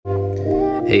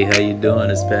Hey, how you doing?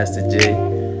 It's Pastor Jay.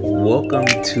 Welcome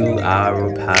to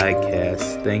our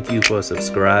podcast. Thank you for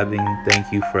subscribing.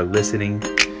 Thank you for listening.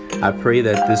 I pray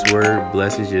that this word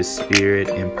blesses your spirit,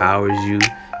 empowers you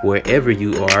wherever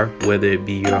you are, whether it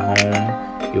be your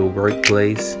home, your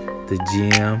workplace, the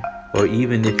gym, or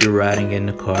even if you're riding in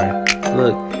the car.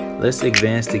 Look, let's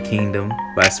advance the kingdom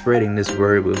by spreading this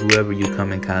word with whoever you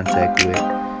come in contact with.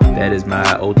 That is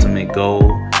my ultimate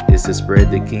goal, is to spread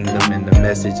the kingdom and the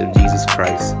message of Jesus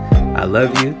Christ. I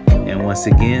love you, and once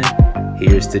again,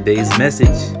 here's today's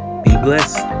message. Be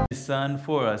blessed. His son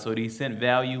for us, or he sent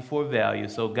value for value.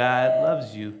 So God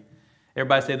loves you.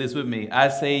 Everybody say this with me. I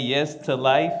say yes to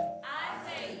life. I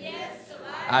say yes to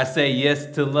life. I say yes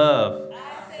to love.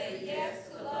 I say yes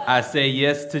to love. I say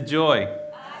yes to joy.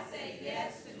 I say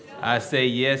yes to joy. I say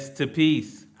yes to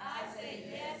peace. I say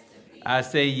yes to peace. I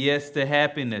say yes to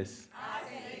happiness. I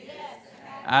say yes to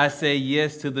happiness. I say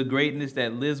yes to the greatness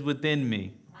that lives within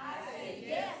me. I say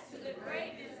yes to the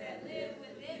greatness that lives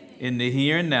within me. In the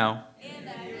here and now. In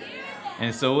the here and now.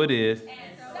 And so it is. And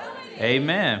so it is.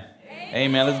 Amen.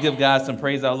 Amen. Let's give God some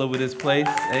praise all over this place.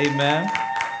 Amen.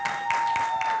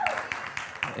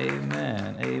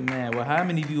 Amen. Amen. Well, how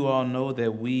many of you all know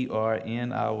that we are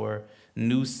in our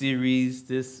new series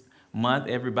this month?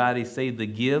 Everybody say the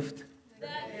gift. The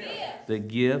gift. The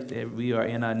gift. We are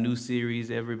in our new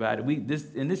series, everybody.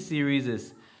 This series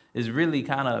is really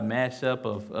kind of a mashup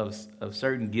of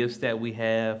certain gifts that we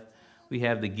have. We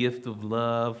have the gift of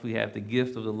love. We have the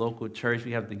gift of the local church.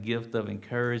 We have the gift of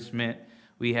encouragement.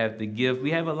 We have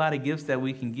a lot of gifts that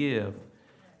we can give.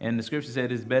 And the scripture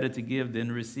said it's better to give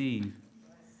than receive.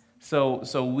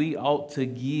 So we ought to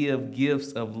give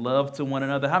gifts of love to one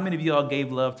another. How many of you all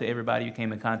gave love to everybody you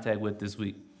came in contact with this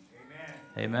week?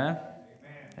 Amen.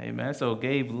 Amen. So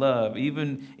gave love.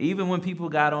 Even when people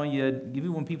got on your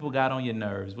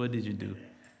nerves, what did you do?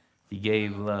 You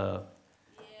gave love.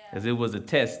 Because it was a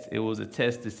test. It was a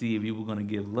test to see if you were going to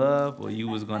give love or you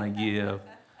was going to give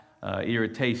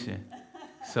irritation.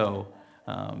 So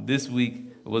this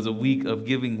week was a week of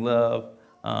giving love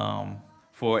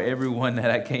for everyone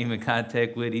that I came in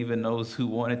contact with, even those who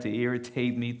wanted to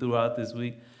irritate me throughout this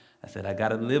week. I said, I got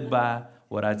to live by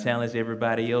what I challenge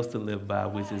everybody else to live by,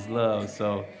 which is love.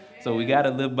 So we got to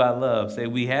live by love. Say,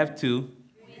 we have to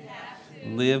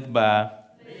live by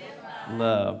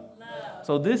love.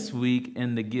 So this week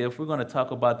in the gift, we're going to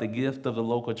talk about the gift of the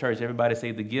local church. Everybody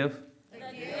say the gift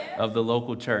of the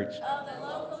local church.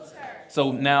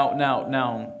 So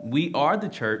now we are the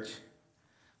church,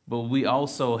 but we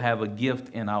also have a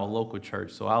gift in our local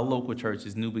church. So our local church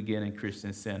is New Beginning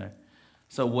Christian Center.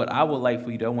 So what I would like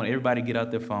for you to, I want everybody to get out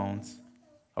their phones.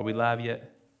 Are we live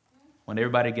yet? I want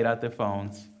everybody to get out their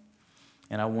phones.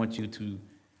 And I want you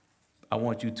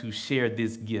to share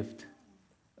this gift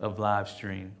of live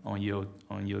stream on your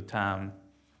timeline.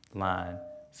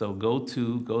 So go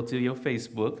to your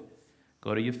Facebook.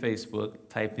 Go to your Facebook,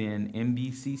 type in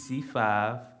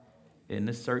NBCC5 in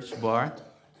the search bar.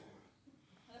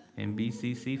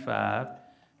 NBCC5.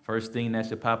 First thing that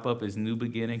should pop up is New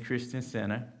Beginning Christian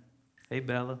Center. Hey,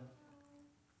 Bella.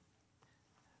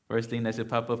 First thing that should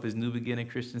pop up is New Beginning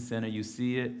Christian Center. You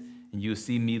see it, and you'll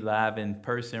see me live in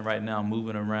person right now,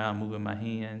 moving around, moving my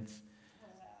hands.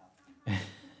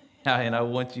 And I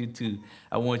want you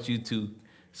to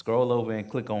scroll over and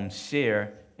click on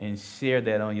share and share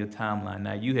that on your timeline.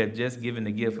 Now, you have just given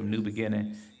the gift of New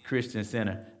Beginning Christian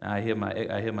Center. Now, I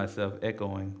hear myself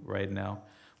echoing right now.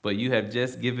 But you have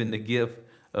just given the gift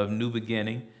of New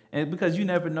Beginning. And because you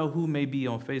never know who may be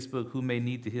on Facebook, who may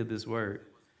need to hear this word.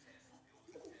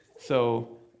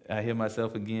 So, I hear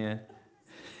myself again.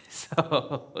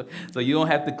 So you don't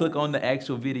have to click on the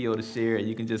actual video to share it.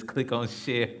 You can just click on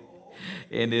share,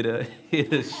 and it'll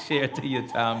share to your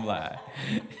timeline.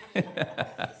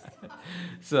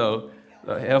 So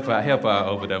help out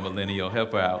over there, millennial.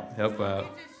 Help out. It shows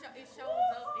up.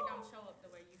 It don't show up the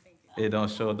way you think it does. It don't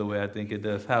show up the way I think it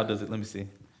does. How does it? Let me see.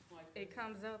 It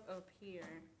comes up here.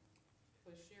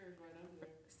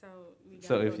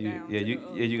 So if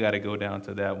you got to go down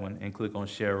to that one and click on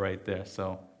share right there.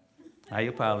 So I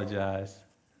apologize.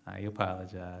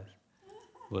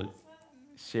 But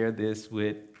share this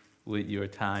with your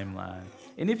timeline.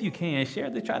 And if you can, try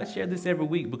to share this every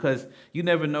week, because you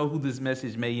never know who this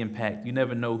message may impact. You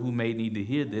never know who may need to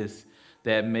hear this,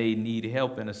 that may need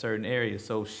help in a certain area.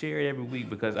 So share it every week,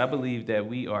 because I believe that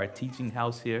we are a teaching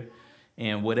house here.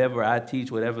 And whatever I teach,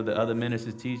 whatever the other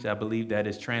ministers teach, I believe that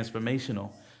is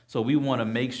transformational. So we want to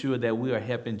make sure that we are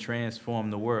helping transform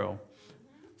the world.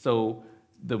 So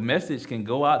the message can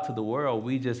go out to the world.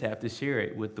 We just have to share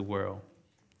it with the world.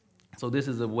 So this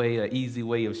is an easy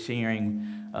way of sharing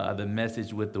the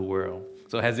message with the world.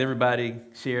 So has everybody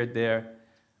shared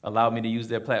allowed me to use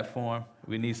their platform?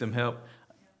 We need some help.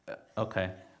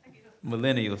 Okay.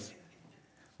 Millennials,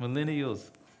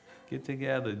 get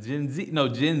together. Gen Z, no,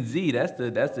 Gen Z. That's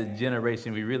the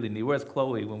generation we really need. Where's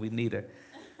Chloe when we need her?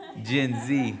 Gen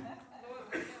Z.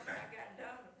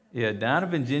 Yeah,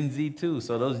 Donovan, Gen Z too.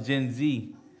 So those Gen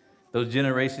Z, those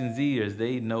Generation Zers,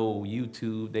 they know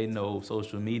YouTube, they know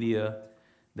social media,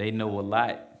 they know a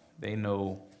lot. They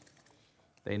know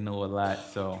a lot.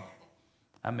 So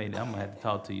I'm gonna have to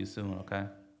talk to you soon, okay?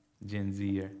 Gen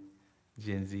Zer.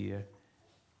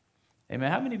 Hey man,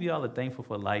 how many of y'all are thankful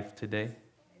for life today? Amen.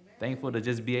 Thankful to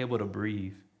just be able to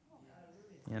breathe.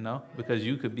 You know, because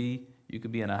you could be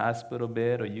in a hospital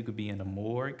bed or you could be in a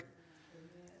morgue.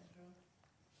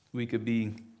 We could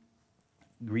be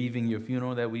grieving your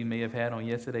funeral that we may have had on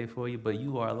yesterday for you, but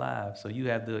you are alive. So you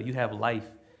have life.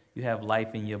 You have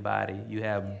life in your body. You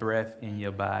have breath in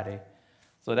your body.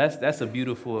 So that's a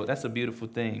beautiful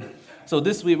thing. So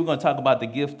this week we're going to talk about the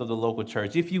gift of the local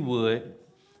church. If you would,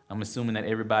 I'm assuming that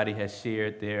everybody has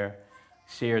shared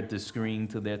the screen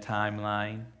to their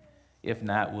timeline. If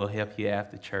not, we'll help you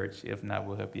after church.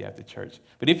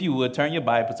 But if you would, turn your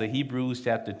Bible to Hebrews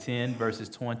chapter 10, verses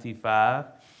 25.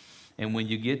 And when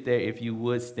you get there, if you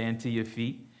would, stand to your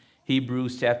feet.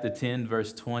 Hebrews chapter 10,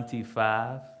 verse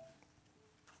 25.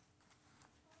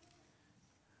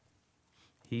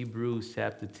 Hebrews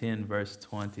chapter 10, verse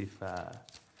 25.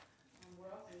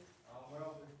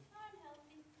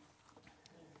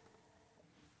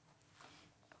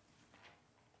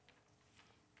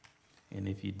 And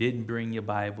if you didn't bring your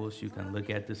Bibles, you can look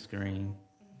at the screen.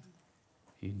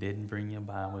 If you didn't bring your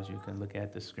Bibles, you can look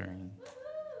at the screen.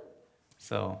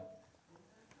 So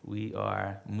we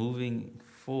are moving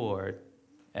forward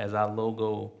as our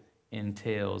logo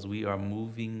entails. We are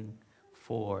moving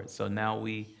forward. So now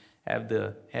we have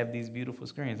these beautiful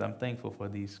screens. I'm thankful for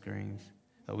these screens.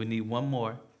 So we need one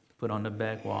more to put on the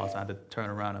back wall. So I have to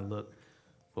turn around and look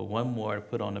for one more to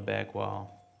put on the back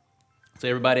wall. So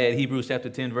everybody at Hebrews chapter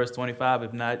 10, verse 25.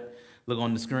 If not, look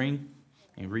on the screen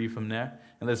and read from there.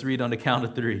 And let's read on the count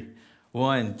of 3.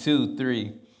 1, 2,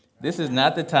 3. This is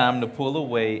not the time to pull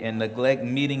away and neglect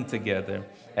meeting together,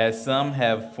 as some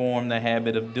have formed the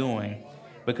habit of doing,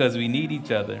 because we need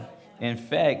each other. In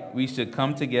fact, we should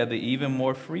come together even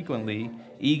more frequently,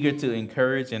 eager to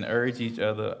encourage and urge each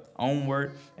other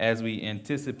onward as we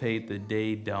anticipate the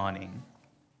day dawning.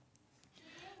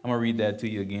 I'm going to read that to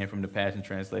you again from the Passion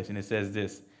Translation. It says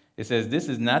this. It says, this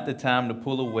is not the time to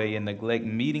pull away and neglect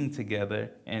meeting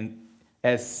together, and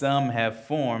as some have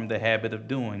formed the habit of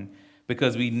doing,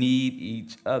 because we need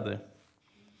each other.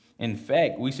 In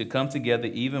fact, we should come together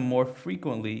even more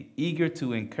frequently, eager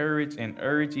to encourage and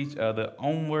urge each other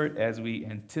onward as we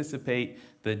anticipate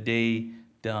the day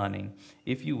dawning.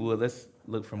 If you would, let's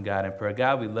look from God in prayer.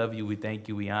 God, we love you. We thank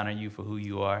you. We honor you for who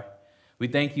you are. We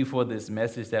thank you for this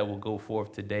message that will go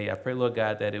forth today. I pray, Lord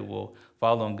God, that it will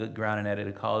fall on good ground and that it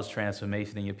will cause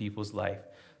transformation in your people's life.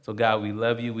 So, God, we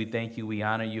love you. We thank you. We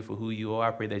honor you for who you are.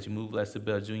 I pray that you move Lester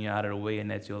Bell Jr. out of the way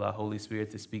and that you allow Holy Spirit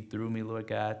to speak through me, Lord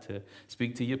God, to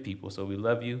speak to your people. So we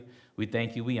love you. We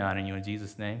thank you. We honor you. In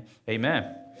Jesus' name,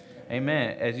 amen.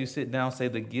 Amen. As you sit down, say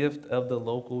the gift of the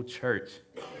local church.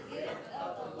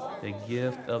 The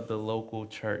gift of the local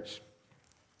church.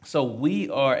 So we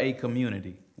are a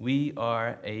community. We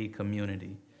are a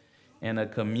community. And a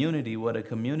community, what a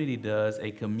community does,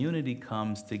 a community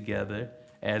comes together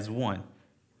as one.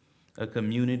 A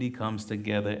community comes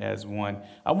together as one.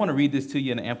 I want to read this to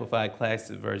you in the Amplified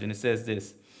Classic Version. It says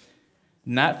this: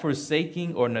 not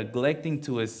forsaking or neglecting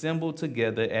to assemble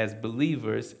together as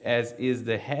believers, as is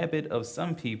the habit of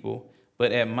some people,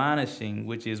 but admonishing,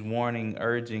 which is warning,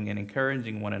 urging, and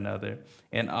encouraging one another,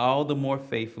 and all the more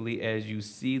faithfully as you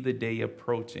see the day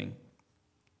approaching.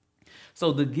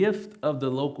 So the gift of the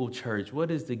local church,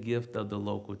 what is the gift of the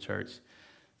local church?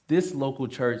 This local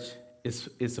church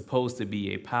is supposed to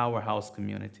be a powerhouse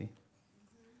community.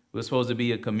 We're supposed to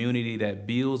be a community that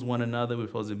builds one another. We're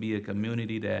supposed to be a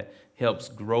community that helps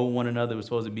grow one another. We're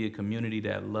supposed to be a community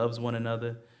that loves one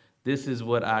another. This is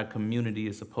what our community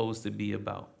is supposed to be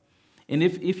about. And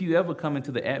if you ever come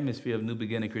into the atmosphere of New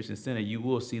Beginning Christian Center, you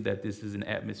will see that this is an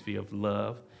atmosphere of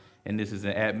love, and this is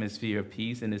an atmosphere of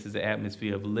peace, and this is an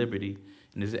atmosphere of liberty,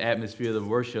 and this is an atmosphere of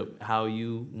worship, how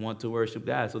you want to worship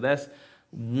God. So that's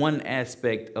one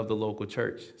aspect of the local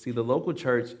church. See, the local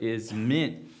church is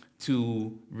meant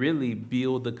to really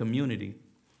build the community.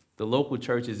 The local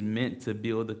church is meant to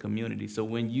build the community. So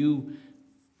when you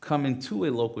come into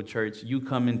a local church, you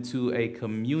come into a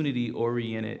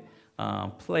community-oriented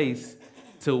place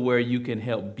to where you can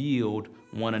help build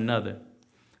one another.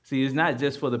 See, it's not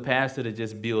just for the pastor to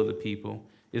just build the people.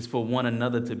 It's for one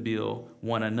another to build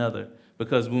one another.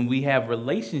 Because when we have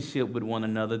relationship with one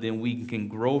another, then we can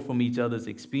grow from each other's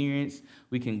experience.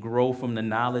 We can grow from the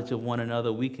knowledge of one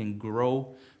another. We can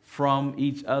grow from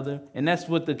each other. And that's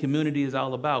what the community is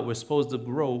all about. We're supposed to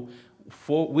grow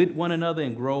with one another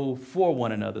and grow for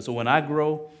one another. So when I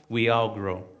grow, we all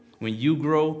grow. When you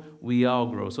grow, we all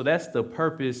grow. So that's the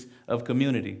purpose of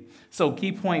community. So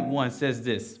key point 1 says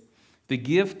this: the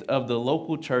gift of the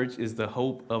local church is the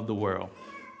hope of the world.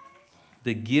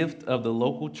 The gift of the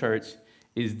local church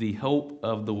is the hope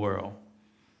of the world.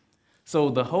 So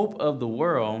the hope of the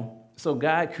world, so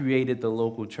God created the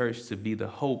local church to be the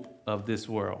hope of this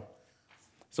world.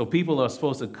 So people are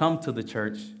supposed to come to the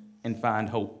church and find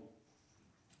hope.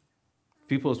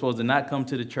 People are supposed to not come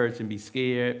to the church and be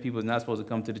scared. People are not supposed to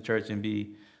come to the church and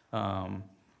be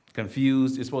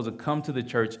confused. They're supposed to come to the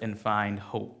church and find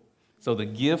hope. So the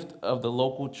gift of the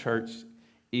local church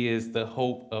is the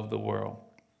hope of the world.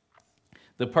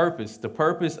 The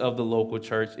purpose of the local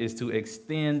church is to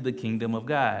extend the kingdom of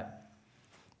God.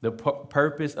 The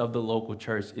purpose of the local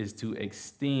church is to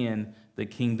extend the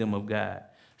kingdom of God.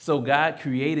 So God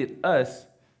created us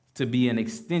to be an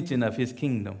extension of his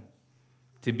kingdom,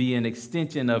 to be an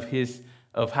extension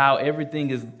of how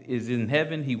everything is in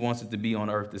heaven. He wants it to be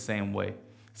on earth the same way.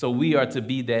 So we are to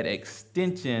be that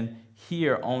extension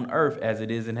here on earth as it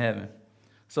is in heaven.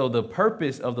 So the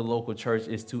purpose of the local church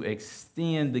is to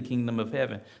extend the kingdom of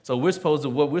heaven. So what we're supposed to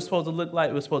look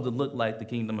like, we're supposed to look like the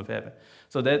kingdom of heaven.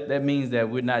 So that means that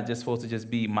we're not just supposed to just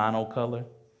be monocolor.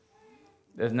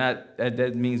 That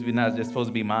means we're not just supposed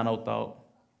to be monothought.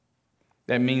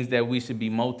 That means that we should be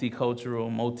multicultural,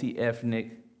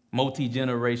 multi-ethnic,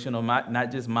 multi-generational,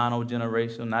 not just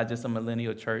mono-generational, not just a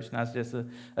millennial church, not just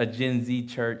a Gen Z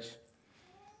church,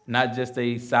 not just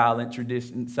a silent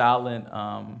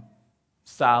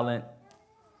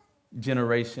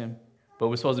generation, but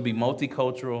we're supposed to be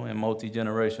multicultural and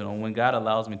multi-generational. When God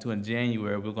allows me to, in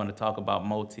January, we're going to talk about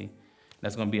multi.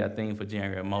 That's going to be our theme for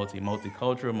January,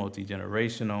 multicultural,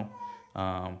 multi-generational,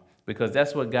 because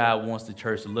that's what God wants the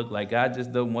church to look like. God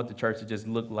just doesn't want the church to just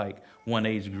look like one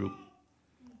age group,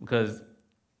 because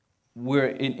we're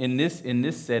in this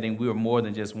setting, we are more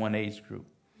than just one age group.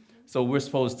 So we're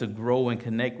supposed to grow and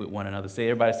connect with one another.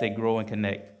 Everybody say grow and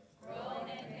connect.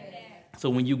 So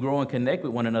when you grow and connect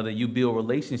with one another, you build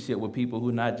relationship with people who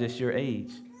are not just your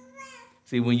age.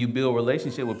 See, when you build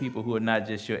relationship with people who are not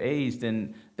just your age,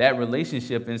 then that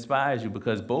relationship inspires you,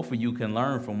 because both of you can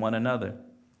learn from one another.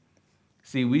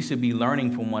 See, we should be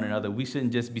learning from one another. We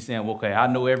shouldn't just be saying, well, okay, I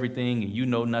know everything and you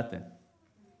know nothing.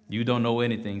 You don't know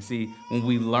anything. See, when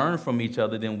we learn from each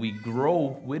other, then we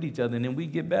grow with each other, and then we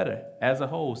get better as a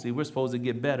whole. See, we're supposed to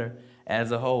get better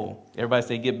as a whole. Everybody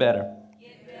say get better.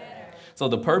 So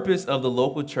the purpose of the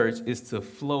local church is to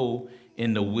flow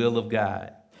in the will of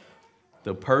God.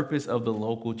 The purpose of the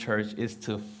local church is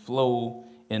to flow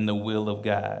in the will of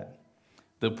God.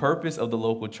 The purpose of the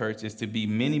local church is to be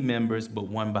many members, but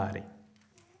one body.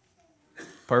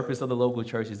 Purpose of the local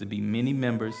church is to be many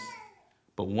members,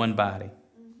 but one body.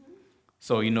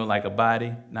 So, like a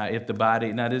body. Now, if the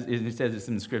body, it says this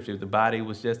in the scripture, if the body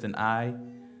was just an eye,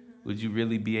 would you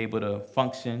really be able to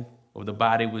function? Or if the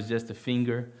body was just a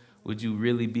finger, would you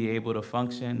really be able to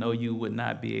function? No, you would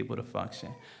not be able to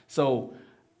function. So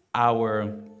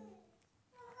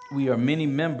we are many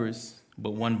members,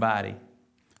 but one body.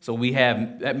 So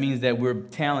that means that we're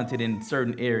talented in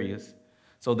certain areas.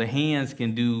 So the hands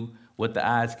can do what the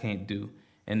eyes can't do,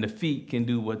 and the feet can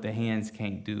do what the hands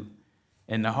can't do,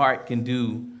 and the heart can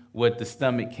do what the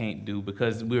stomach can't do,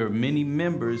 because we are many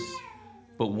members,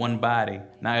 but one body.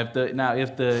 Now, if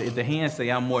the hands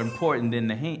say I'm more important than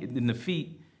the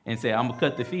feet, and say, I'm going to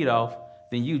cut the feet off,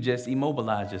 then you just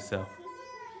immobilize yourself.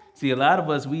 See, a lot of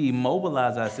us, we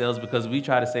immobilize ourselves because we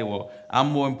try to say, well, I'm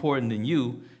more important than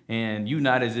you, and you're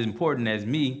not as important as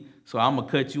me, so I'm going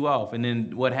to cut you off. And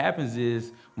then what happens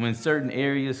is when certain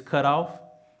areas cut off,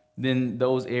 then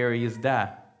those areas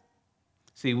die.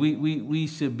 See, we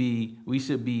should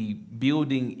be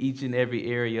building each and every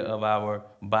area of our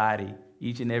body,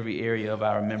 each and every area of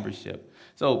our membership.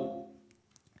 So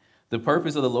the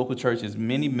purpose of the local church is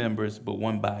many members, but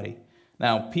one body.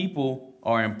 Now, people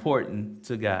are important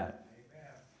to God.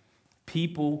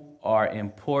 People are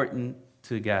important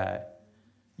to God.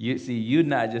 You're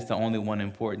not just the only one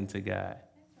important to God.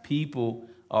 People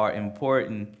are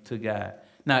important to God.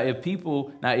 Now,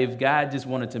 if God just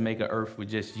wanted to make an earth with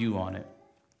just you on it,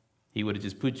 he would have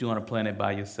just put you on a planet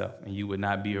by yourself, and you would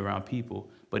not be around people.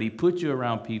 But he put you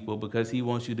around people because he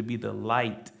wants you to be the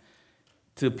light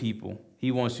to people.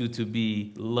 He wants you to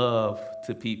be love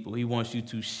to people. He wants you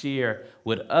to share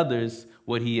with others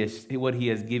what he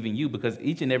has given you, because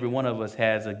each and every one of us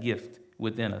has a gift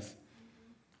within us.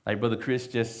 Like Brother Chris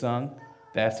just sung,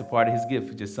 that's a part of his gift.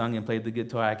 He just sung and played the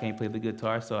guitar. I can't play the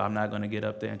guitar, so I'm not going to get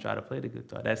up there and try to play the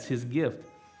guitar. That's his gift.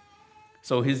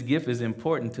 So his gift is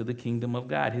important to the kingdom of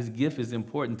God. His gift is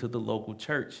important to the local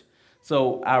church.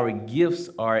 So our gifts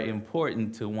are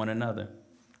important to one another.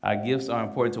 Our gifts are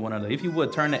important to one another. If you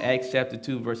would, turn to Acts chapter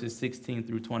 2, verses 16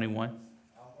 through 21.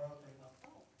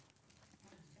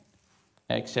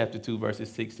 Acts chapter 2,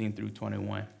 verses 16 through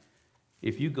 21.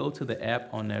 If you go to the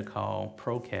app on there called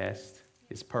Procast,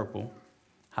 it's purple.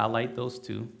 Highlight those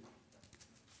two.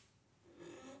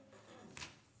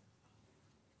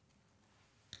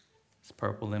 It's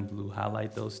purple and blue.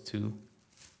 Highlight those two.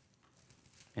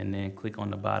 And then click on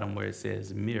the bottom where it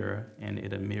says mirror, and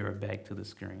it'll mirror back to the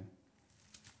screen.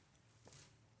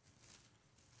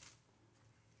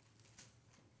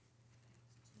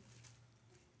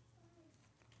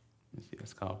 Let's see,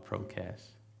 it's called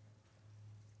Procast.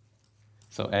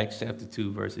 So Acts chapter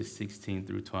 2, verses 16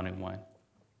 through 21.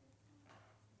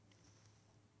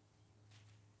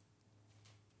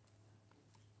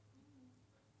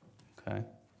 Okay.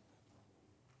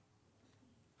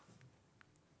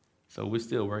 So we're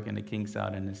still working the kinks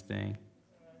out in this thing,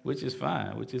 which is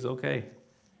fine, which is okay,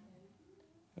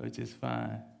 which is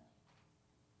fine.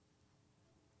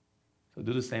 So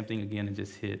do the same thing again and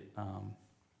just hit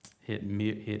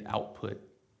output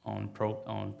on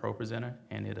ProPresenter,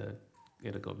 and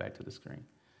it'll go back to the screen.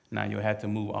 Now you'll have to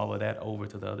move all of that over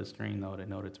to the other screen though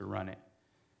in order to run it.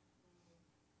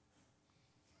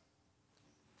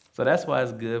 So that's why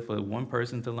it's good for one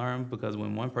person to learn, because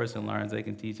when one person learns, they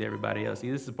can teach everybody else. See,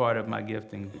 this is part of my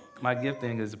gifting. My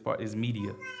gifting is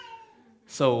media.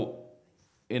 So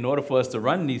in order for us to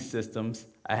run these systems,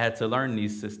 I had to learn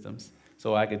these systems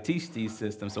so I could teach these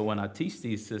systems. So when I teach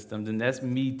these systems, and that's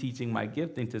me teaching my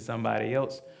gifting to somebody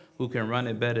else who can run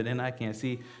it better than I can.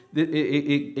 See,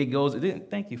 it goes,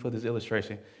 thank you for this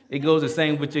illustration. It goes the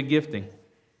same with your gifting.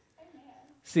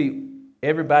 See,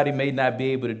 everybody may not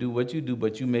be able to do what you do,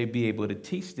 but you may be able to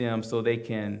teach them so they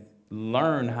can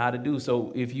learn how to do.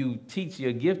 So if you teach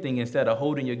your gifting instead of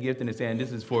holding your gifting and saying,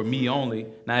 this is for me only.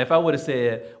 Now, if I would have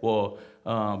said, well,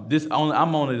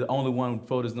 I'm only the only one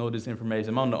voters know this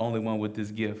information, I'm the only one with this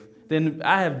gift, then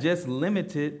I have just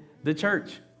limited the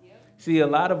church. See, a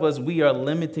lot of us, we are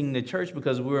limiting the church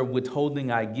because we're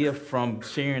withholding our gift from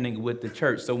sharing it with the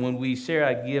church. So when we share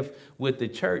our gift with the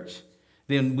church,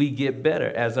 then we get better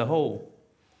as a whole.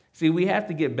 See, we have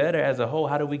to get better as a whole.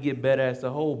 How do we get better as a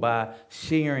whole? By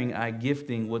sharing our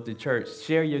gifting with the church.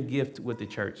 Share your gift with the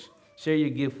church. Share your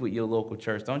gift with your local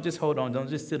church. Don't just hold on. Don't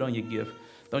just sit on your gift.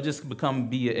 Don't just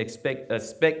be a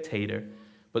spectator,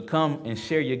 but come and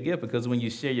share your gift, because when you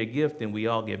share your gift, then we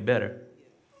all get better.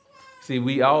 See,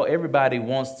 everybody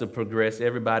wants to progress.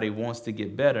 Everybody wants to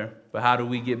get better. But how do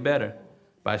we get better?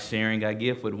 By sharing our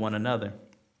gift with one another.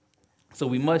 So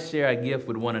we must share our gift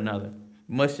with one another.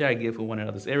 We must share our gift with one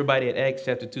another. So everybody at Acts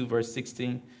chapter 2, verse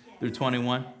 16 through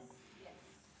 21.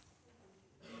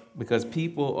 Because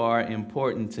people are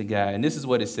important to God. And this is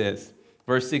what it says.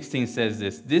 Verse 16 says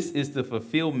this. This is the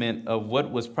fulfillment of what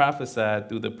was prophesied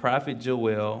through the prophet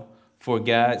Joel. For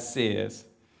God says,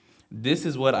 this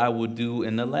is what I will do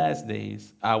in the last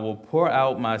days. I will pour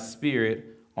out my spirit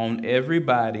on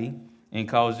everybody and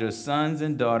cause your sons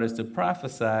and daughters to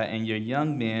prophesy, and your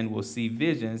young men will see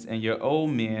visions, and your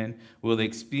old men will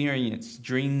experience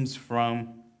dreams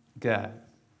from God.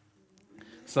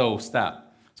 So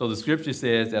stop. So the scripture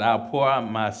says that I'll pour out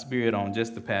my spirit on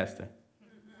just the pastor.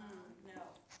 No.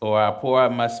 Or I'll pour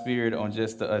out my spirit on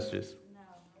just the ushers.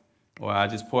 No. Or I'll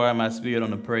just pour out my spirit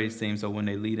on the praise team, so when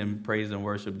they lead in praise and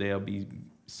worship, they'll be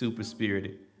super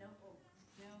spirited. No.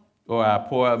 No. Or I'll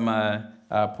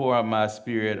pour out my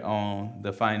spirit on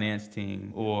the finance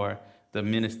team or the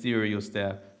ministerial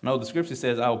staff. No, the scripture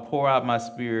says I'll pour out my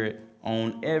spirit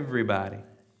on everybody.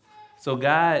 So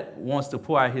God wants to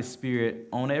pour out his spirit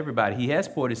on everybody. He has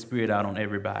poured his spirit out on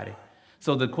everybody.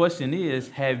 So the question is,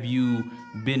 have you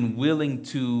been willing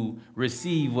to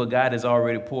receive what God has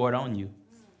already poured on you?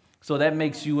 So that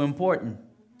makes you important.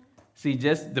 See,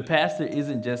 just the pastor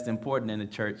isn't just important in the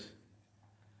church.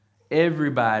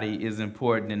 Everybody is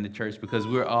important in the church because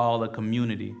we're all a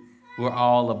community. We're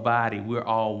all a body. We're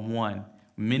all one.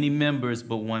 Many members,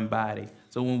 but one body.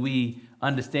 So when we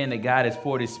understand that God has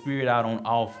poured his spirit out on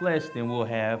all flesh, then we'll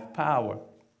have power.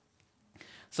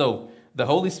 So the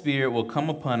Holy Spirit will come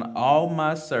upon all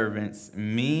my servants,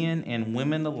 men and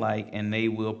women alike, and they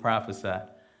will prophesy.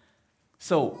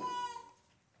 So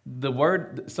The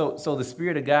word, so the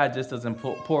Spirit of God just doesn't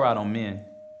pour out on men.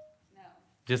 No.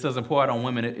 Just doesn't pour out on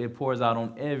women. It pours out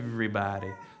on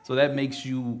everybody. So that makes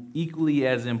you equally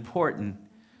as important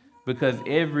because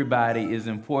everybody is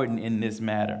important in this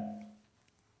matter.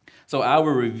 So I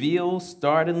will reveal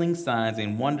startling signs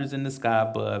and wonders in the sky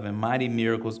above and mighty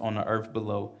miracles on the earth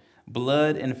below.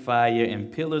 Blood and fire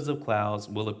and pillars of clouds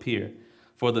will appear.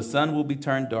 For the sun will be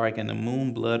turned dark and the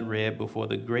moon blood red for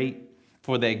that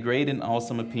great and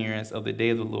awesome appearance of the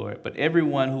day of the Lord. But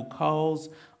everyone who calls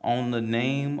on the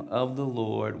name of the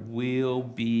Lord will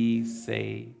be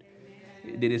saved.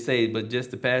 Amen. Did it say, but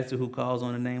just the pastor who calls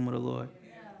on the name of the Lord?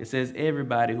 Yeah. It says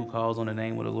everybody who calls on the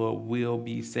name of the Lord will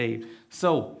be saved.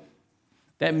 So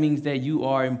that means that you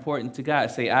are important to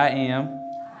God. Say, I am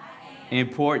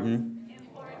important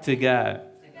to God.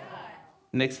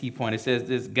 Next key point, it says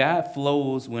this: God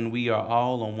flows when we are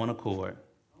all on one accord.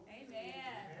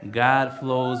 Amen. God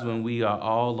flows when we are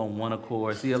all on one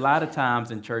accord. See, a lot of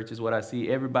times in churches, what I see,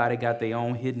 everybody got their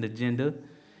own hidden agenda,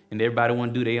 and everybody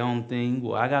want to do their own thing.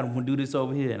 Well, I got to do this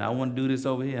over here, and I want to do this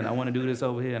over here, and I want to do this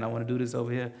over here, and I want to do this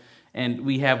over here. And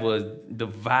we have a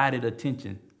divided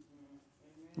attention.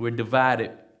 We're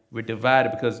divided. We're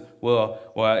divided because,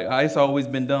 well, it's always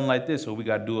been done like this, so we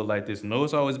got to do it like this. No,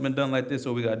 it's always been done like this,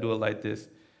 so we got to do it like this.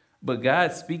 But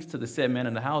God speaks to the set man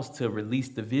in the house to release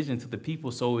the vision to the people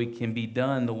so it can be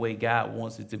done the way God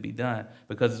wants it to be done.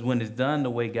 Because when it's done the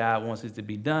way God wants it to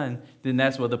be done, then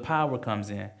that's where the power comes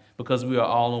in. Because we are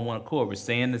all on one accord. We're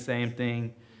saying the same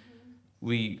thing.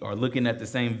 We are looking at the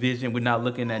same vision. We're not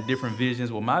looking at different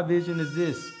visions. Well, my vision is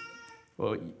this.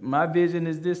 Well, my vision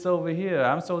is this over here.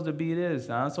 I'm supposed to be this.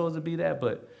 I'm supposed to be that.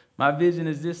 But my vision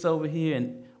is this over here.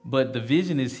 But the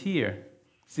vision is here.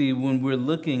 See, when we're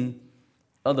looking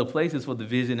other places for the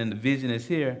vision and the vision is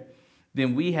here,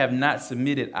 then we have not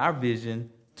submitted our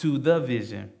vision to the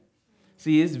vision.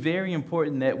 See, it's very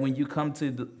important that when you come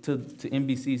to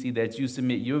NBCC that you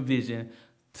submit your vision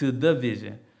to the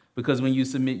vision. Because when you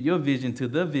submit your vision to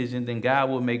the vision, then God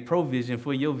will make provision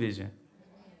for your vision.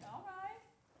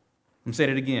 I'm going to say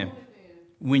that again.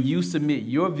 When you submit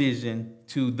your vision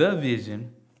to the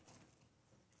vision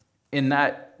and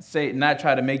not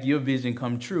try to make your vision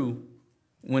come true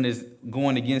when it's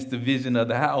going against the vision of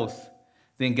the house,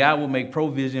 then God will make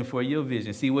provision for your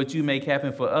vision. See, what you make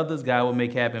happen for others, God will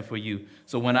make happen for you.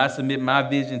 So when I submit my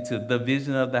vision to the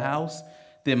vision of the house,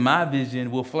 then my vision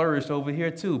will flourish over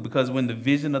here too. Because when the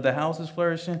vision of the house is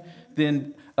flourishing,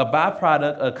 then a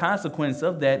byproduct, a consequence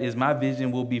of that is my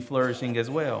vision will be flourishing as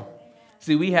well.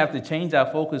 See, we have to change our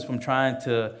focus from trying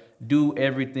to do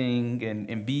everything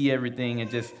and be everything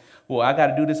and just, well, I got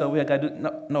to do this over here. I got to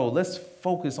do. No, let's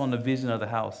focus on the vision of the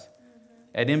house.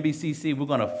 At NBCC, we're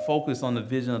going to focus on the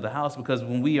vision of the house because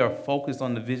when we are focused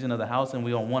on the vision of the house and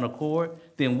we're on one accord,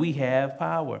 then we have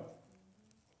power.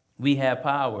 We have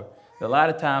power. A lot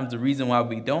of times, the reason why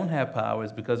we don't have power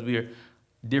is because we're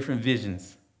different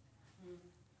visions.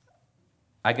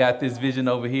 I got this vision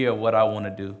over here of what I want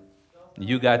to do.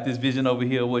 You got this vision over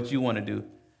here of what you want to do.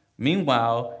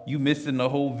 Meanwhile, you missing the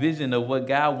whole vision of what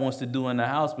God wants to do in the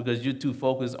house because you're too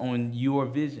focused on your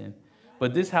vision.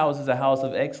 But this house is a house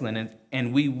of excellence,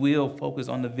 and we will focus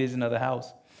on the vision of the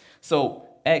house. So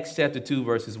Acts chapter 2,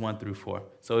 verses 1 through 4.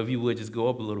 So if you would just go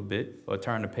up a little bit or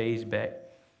turn the page back.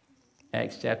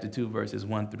 Acts chapter 2, verses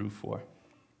 1 through 4.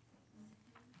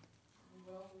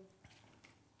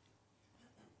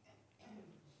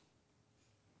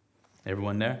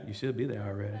 Everyone there? You should be there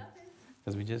already.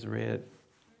 Because we just read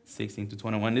 16 to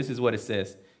 21. This is what it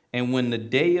says. And when the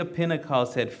day of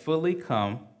Pentecost had fully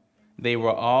come, they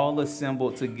were all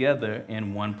assembled together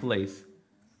in one place.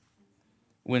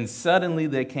 When suddenly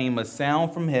there came a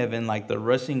sound from heaven like the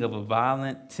rushing of a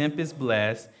violent tempest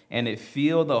blast, and it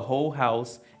filled the whole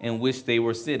house in which they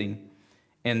were sitting.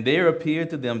 And there appeared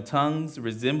to them tongues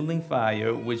resembling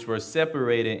fire, which were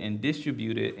separated and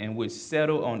distributed, and which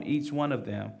settled on each one of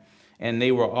them. And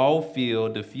they were all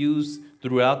filled, diffused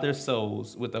throughout their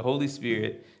souls with the Holy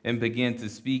Spirit, and began to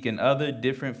speak in other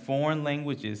different foreign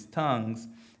languages, tongues,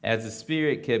 as the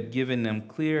Spirit kept giving them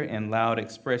clear and loud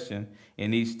expression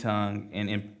in each tongue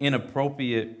and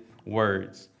inappropriate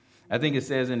words. I think it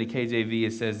says in the KJV,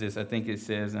 it says this. I think it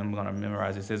says, I'm going to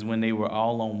memorize it. It says, when they were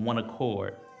all on one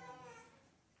accord,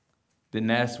 then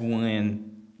that's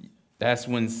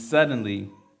when suddenly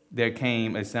there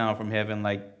came a sound from heaven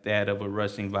like that of a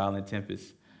rushing violent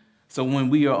tempest. So when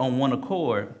we are on one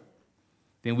accord,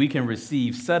 then we can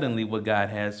receive suddenly what God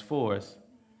has for us.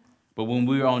 But when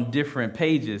we're on different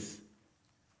pages,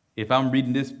 if I'm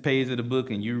reading this page of the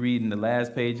book and you're reading the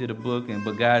last page of the book,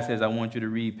 but God says, I want you to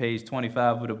read page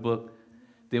 25 of the book,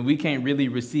 then we can't really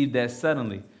receive that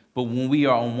suddenly. But when we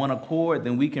are on one accord,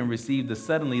 then we can receive the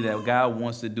suddenly that God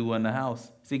wants to do in the house.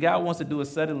 See, God wants to do it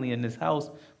suddenly in this house,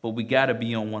 but we got to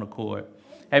be on one accord.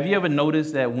 Have you ever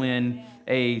noticed that when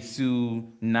a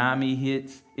tsunami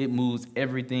hits, it moves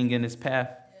everything in its path?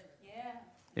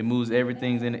 It moves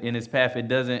everything in its path. It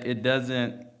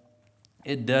doesn't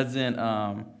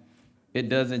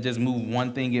just move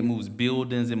one thing. It moves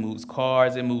buildings, it moves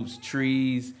cars, it moves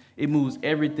trees, it moves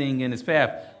everything in its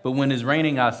path. But when it's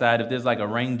raining outside, if there's like a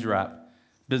raindrop,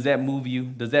 does that move you?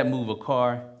 Does that move a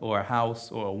car or a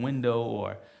house or a window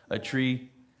or a tree?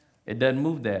 It doesn't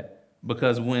move that.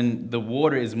 Because when the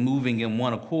water is moving in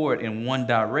one accord in one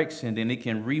direction, then it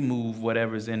can remove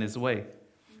whatever's in its way.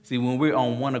 See, when we're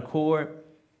on one accord,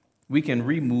 we can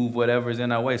remove whatever's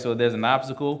in our way. So if there's an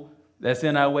obstacle that's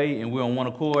in our way and we're on one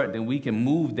accord, then we can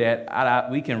move that out,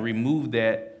 we can remove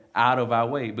that out of our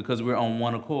way because we're on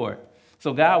one accord.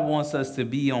 So God wants us to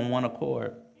be on one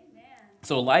accord. Amen.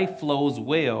 So life flows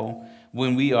well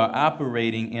when we are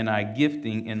operating in our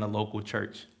gifting in the local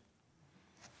church.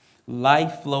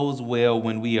 Life flows well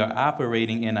when we are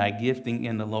operating in our gifting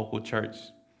in the local church.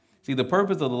 See, the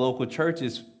purpose of the local church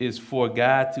is for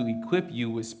God to equip you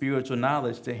with spiritual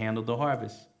knowledge to handle the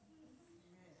harvest.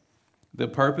 The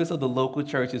purpose of the local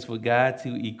church is for God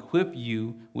to equip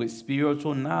you with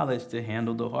spiritual knowledge to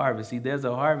handle the harvest. See, there's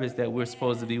a harvest that we're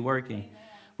supposed to be working.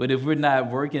 But if we're not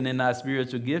working in our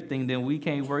spiritual gifting, then we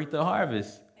can't work the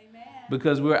harvest.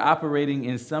 Because we're operating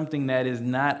in something that is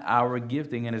not our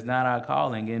gifting and it's not our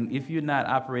calling. And if you're not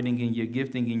operating in your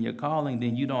gifting and your calling,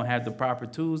 then you don't have the proper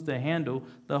tools to handle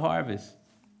the harvest.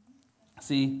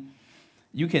 See,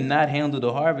 you cannot handle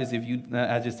the harvest if you,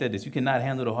 I just said this, you cannot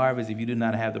handle the harvest if you do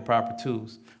not have the proper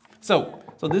tools. So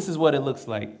this is what it looks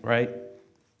like, right?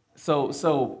 So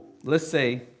let's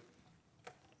say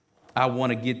I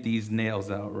want to get these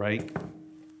nails out, right?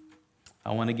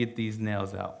 I want to get these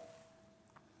nails out.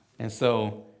 And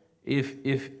so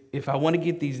if I want to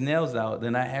get these nails out,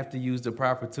 then I have to use the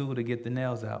proper tool to get the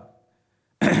nails out.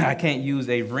 I can't use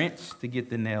a wrench to get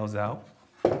the nails out.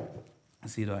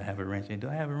 Let's see, do I have a wrench in? Do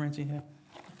I have a wrench in here?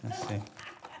 Let's see.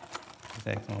 Let's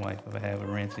ask my wife if I have a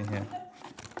wrench in here.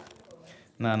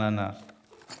 No. No.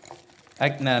 I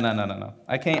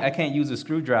can't use a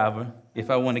screwdriver if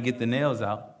I want to get the nails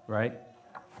out, right?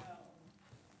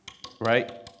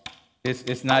 Right?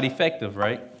 It's not effective,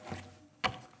 right?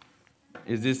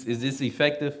 Is this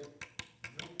effective?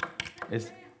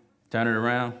 Turn it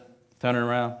around. Turn it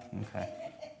around. Okay.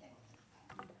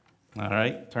 All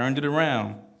right. Turned it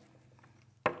around.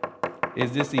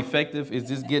 Is this effective? Is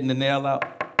this getting the nail out?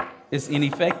 It's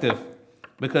ineffective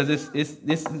because this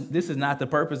is not the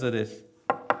purpose of this.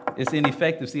 It's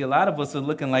ineffective. See, a lot of us are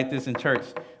looking like this in church.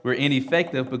 We're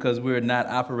ineffective because we're not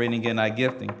operating in our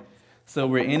gifting. So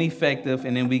we're ineffective,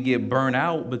 and then we get burnt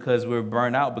out because we're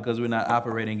not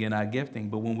operating in our gifting.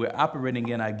 But when we're operating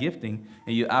in our gifting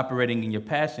and you're operating in your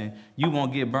passion, you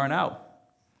won't get burnt out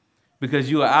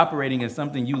because you are operating in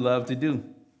something you love to do.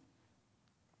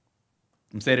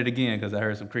 I'm saying it again because I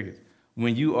heard some crickets.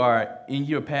 When you are in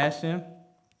your passion,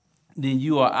 then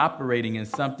you are operating in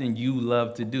something you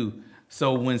love to do.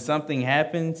 So when something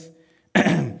happens,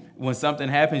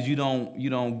 you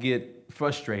don't get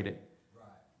frustrated.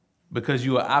 Because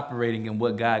you are operating in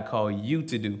what God called you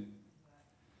to do.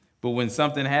 But when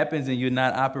something happens and you're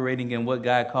not operating in what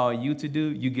God called you to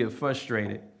do, you get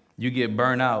frustrated. You get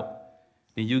burnt out.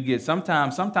 And you get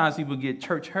sometimes people get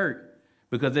church hurt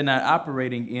because they're not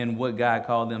operating in what God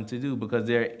called them to do because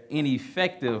they're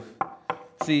ineffective.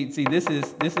 See, this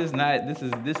is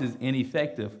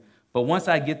ineffective. But once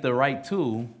I get the right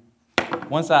tool,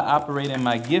 once I operate in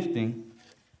my gifting,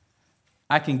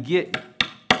 I can get.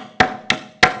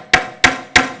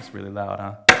 Really loud,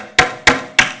 huh?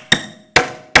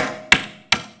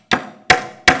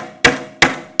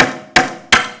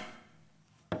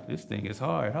 This thing is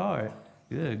hard.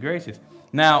 Good gracious.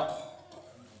 Now,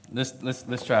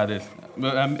 let's try this.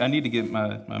 But I need to get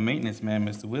my maintenance man,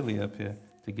 Mr. Willie, up here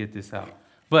to get this out.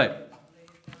 But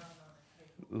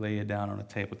lay it down on the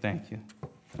table. Thank you.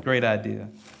 Great idea.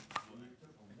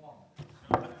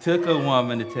 Took a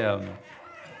woman to tell me.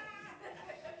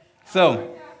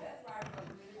 So.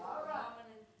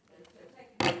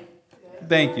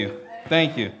 Thank you.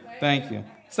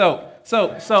 So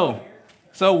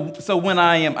when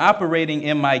I am operating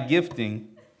in my gifting,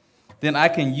 then I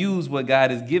can use what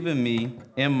God has given me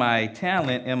in my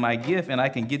talent and my gift, and I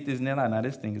can get this nail out. Now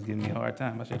this thing is giving me a hard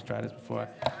time. I should have tried this before.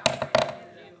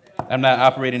 I'm not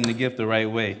operating the gift the right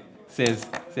way, says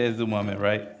the woman,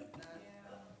 right?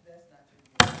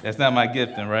 That's not my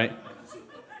gifting, right?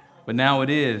 But now it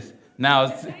is.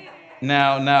 Now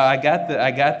I got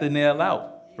the nail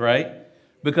out, right?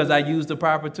 because I used the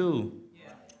proper tool.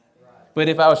 But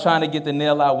if I was trying to get the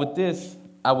nail out with this,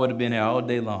 I would have been there all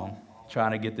day long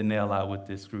trying to get the nail out with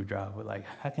this screwdriver. Like,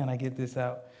 how can I get this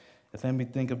out? Let me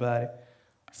think about it.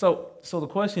 So the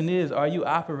question is, are you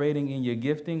operating in your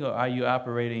gifting, or are you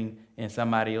operating in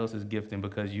somebody else's gifting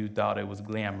because you thought it was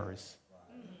glamorous?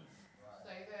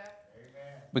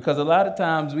 Because a lot of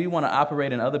times we want to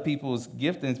operate in other people's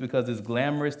giftings because it's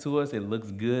glamorous to us, it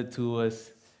looks good to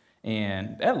us,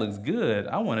 and that looks good.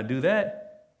 I want to do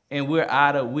that. And we're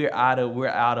out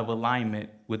of alignment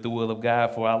with the will of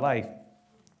God for our life.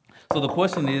 So the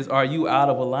question is, are you out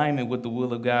of alignment with the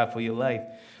will of God for your life?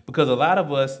 Because a lot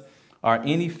of us are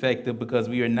ineffective because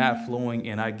we are not flowing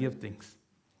in our giftings.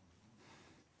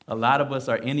 A lot of us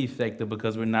are ineffective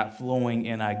because we're not flowing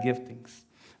in our giftings.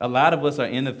 A lot of us are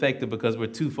ineffective because we're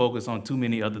too focused on too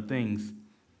many other things.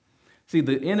 See,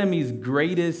 the enemy's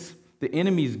greatest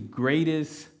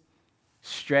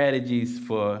strategies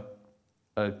for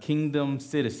a kingdom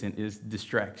citizen is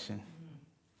distraction.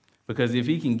 Because if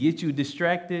he can get you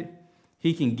distracted,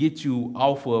 he can get you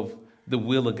off of the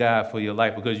will of God for your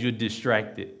life because you're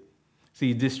distracted.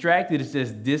 See, distracted is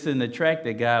just dissing the track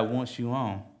that God wants you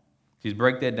on. Just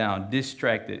break that down.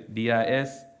 Distracted,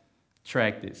 D-I-S,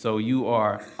 tracted. So you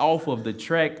are off of the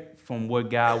track from what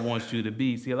God wants you to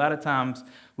be. See, a lot of times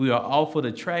we are off of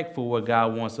the track for what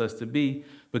God wants us to be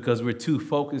because we're too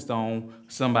focused on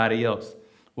somebody else.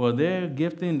 Well, they're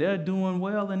gifting, they're doing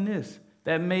well in this.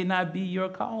 That may not be your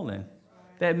calling.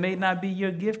 That may not be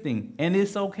your gifting. And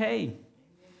it's okay.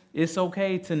 It's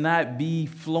okay to not be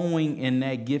flowing in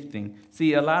that gifting.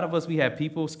 See, a lot of us, we have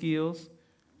people skills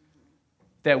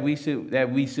that we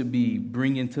should be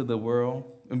bringing to the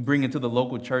world, and bringing to the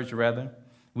local church, rather.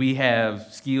 We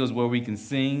have skills where we can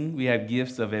sing. We have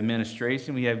gifts of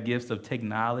administration. We have gifts of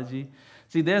technology.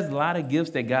 See, there's a lot of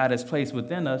gifts that God has placed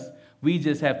within us. We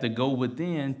just have to go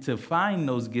within to find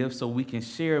those gifts so we can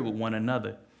share with one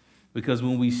another. Because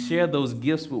when we share those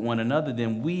gifts with one another,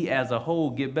 then we as a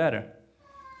whole get better.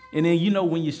 And then,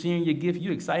 when you're sharing your gift,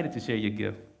 you're excited to share your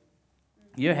gift.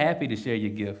 You're happy to share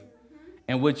your gift.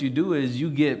 And what you do is you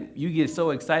get so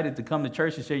excited to come to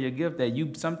church and share your gift that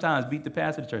you sometimes beat the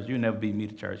pastor to church. You'll never beat me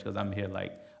to church because I'm here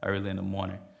like early in the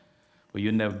morning. But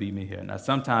you'll never beat me here. Now,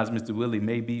 sometimes Mr. Willie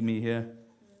may beat me here,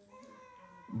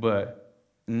 but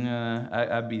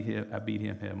I beat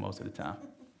him here most of the time.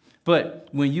 But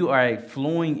when you are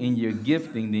flowing in your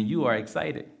gifting, then you are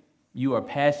excited. You are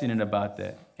passionate about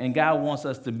that. And God wants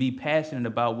us to be passionate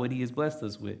about what he has blessed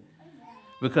us with.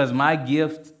 Because my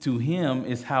gift to him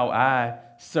is how I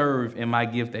serve in my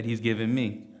gift that he's given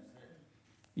me.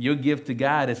 Your gift to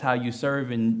God is how you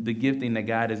serve in the gifting that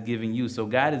God has given you. So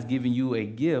God has given you a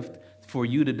gift for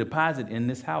you to deposit in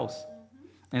this house.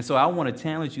 And so I want to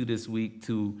challenge you this week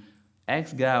to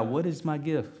ask God, what is my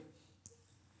gift?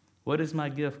 What is my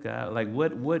gift, God? Like,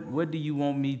 what do you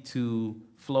want me to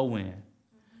flow in?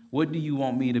 What do you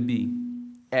want me to be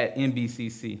at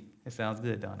NBCC? It sounds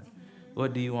good, don't it?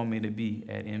 What do you want me to be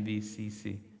at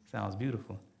NBCC? Sounds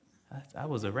beautiful. I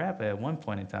was a rapper at one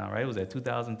point in time, right? It was at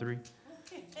 2003.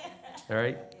 All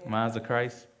right? Minds of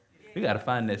Christ. We got to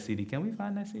find that CD. Can we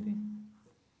find that CD?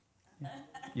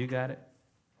 You got it?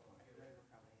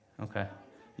 Okay.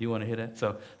 You want to hear that?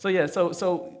 So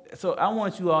I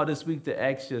want you all this week to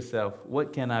ask yourself,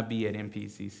 what can I be at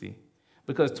NPCC?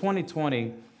 Because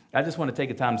 2020, I just want to take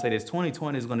a time to say this.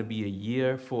 2020 is going to be a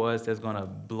year for us that's going to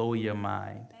blow your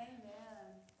mind.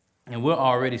 And we're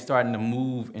already starting to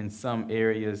move in some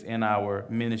areas in our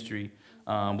ministry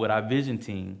with our vision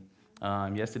team.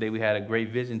 Yesterday we had a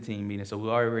great vision team meeting, so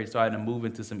we're already starting to move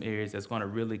into some areas that's going to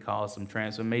really cause some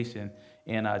transformation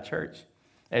in our church.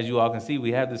 As you all can see,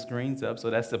 we have the screens up, so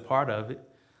that's a part of it.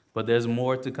 But there's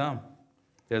more to come.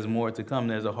 There's more to come.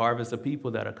 There's a harvest of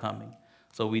people that are coming.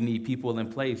 So we need people in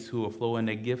place who are flowing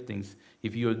their giftings.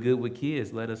 If you're good with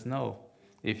kids, let us know.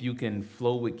 If you can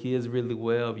flow with kids really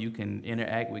well, if you can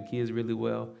interact with kids really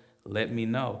well, let me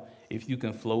know. If you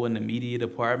can flow in the media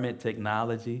department,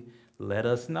 technology, let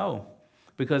us know.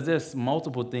 Because there's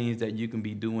multiple things that you can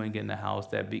be doing in the house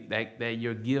that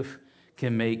your gift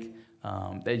can make,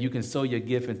 that you can sow your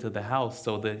gift into the house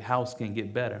so the house can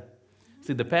get better.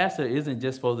 See, the pastor isn't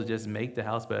just supposed to just make the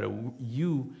house better.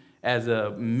 You, as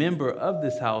a member of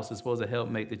this house, is supposed to help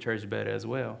make the church better as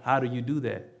well. How do you do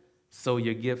that? Sow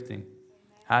your gifting.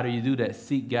 How do you do that?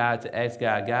 Seek God, to ask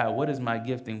God, God, what is my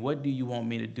gifting? What do you want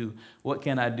me to do? What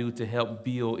can I do to help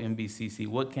build NBCC?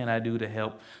 What can I do to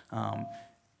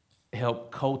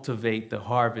help cultivate the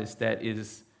harvest that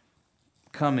is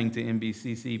coming to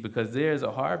NBCC? Because there's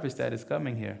a harvest that is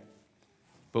coming here.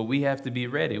 But we have to be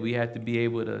ready. We have to be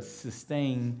able to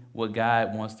sustain what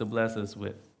God wants to bless us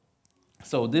with.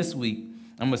 So this week,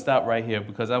 I'm going to stop right here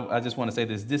because I just want to say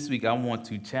this. This week, I want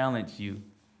to challenge you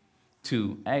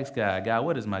to ask God, God,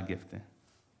 what is my gifting?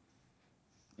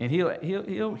 And he'll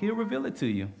reveal it to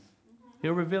you.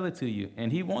 He'll reveal it to you.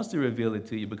 And he wants to reveal it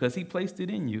to you because he placed it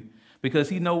in you. Because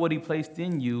he know what he placed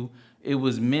in you, it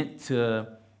was meant to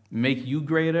make you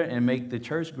greater and make the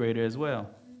church greater as well.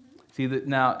 See,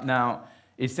 now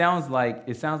it sounds like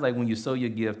when you sow your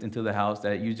gift into the house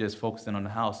that you're just focusing on the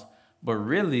house. But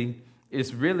really,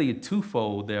 it's really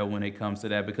twofold there when it comes to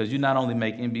that, because you not only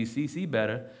make NBCC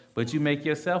better, but you make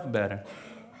yourself better.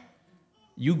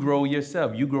 You grow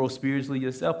yourself. You grow spiritually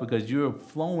yourself because you're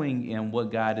flowing in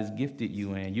what God has gifted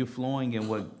you in. You're flowing in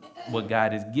what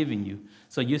God has given you.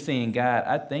 So you're saying, God,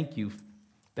 I thank you.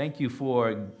 Thank you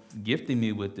for gifting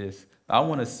me with this. I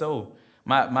want to sow.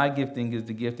 My gifting is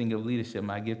the gifting of leadership.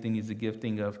 My gifting is the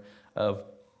gifting of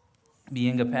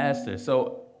being a pastor.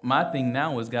 So my thing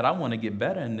now is, God, I want to get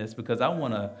better in this because I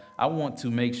want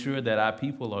to make sure that our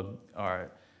people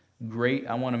are great.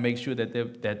 I want to make sure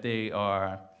that they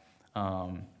are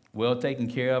well taken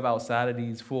care of outside of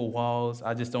these four walls.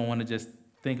 I just don't want to just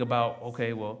think about,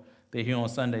 okay, well, they're here on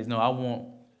Sundays. No,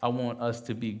 I want us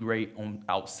to be great on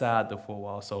outside the four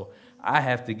walls. So I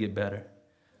have to get better.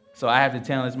 So I have to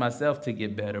challenge myself to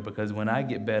get better, because when I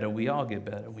get better, we all get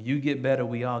better. When you get better,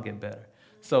 we all get better.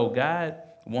 So God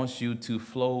wants you to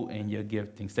flow in your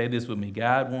gifting. Say this with me.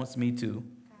 God wants me to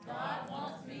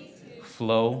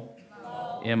flow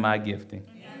in my gifting.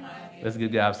 Let's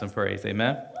give God some praise.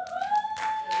 Amen.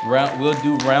 We'll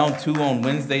do round 2 on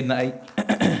Wednesday night.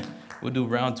 We'll do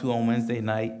round 2 on Wednesday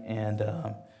night. And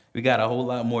we got a whole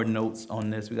lot more notes on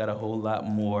this. We got a whole lot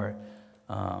more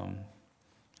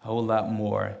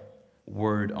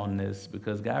word on this,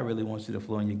 because God really wants you to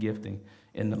flow in your gifting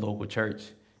in the local church.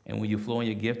 And when you flow in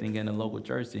your gifting in the local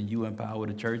church, then you empower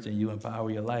the church and you empower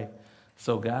your life.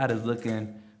 So God is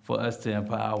looking for us to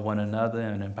empower one another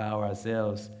and empower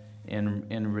ourselves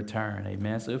in return.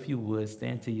 Amen. So if you would,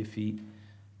 stand to your feet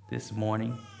this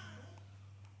morning.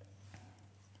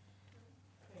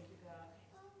 Thank you, God.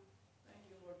 Thank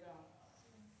you, Lord God.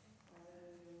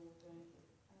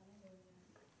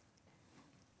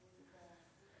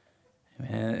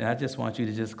 And I just want you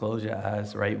to just close your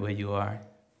eyes right where you are.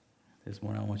 This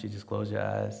morning, I want you to just close your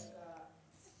eyes.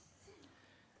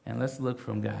 And let's look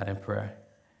from God in prayer.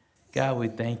 God, we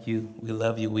thank you. We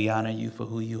love you. We honor you for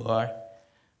who you are.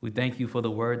 We thank you for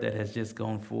the word that has just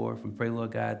gone forth. We pray,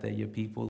 Lord God, that your people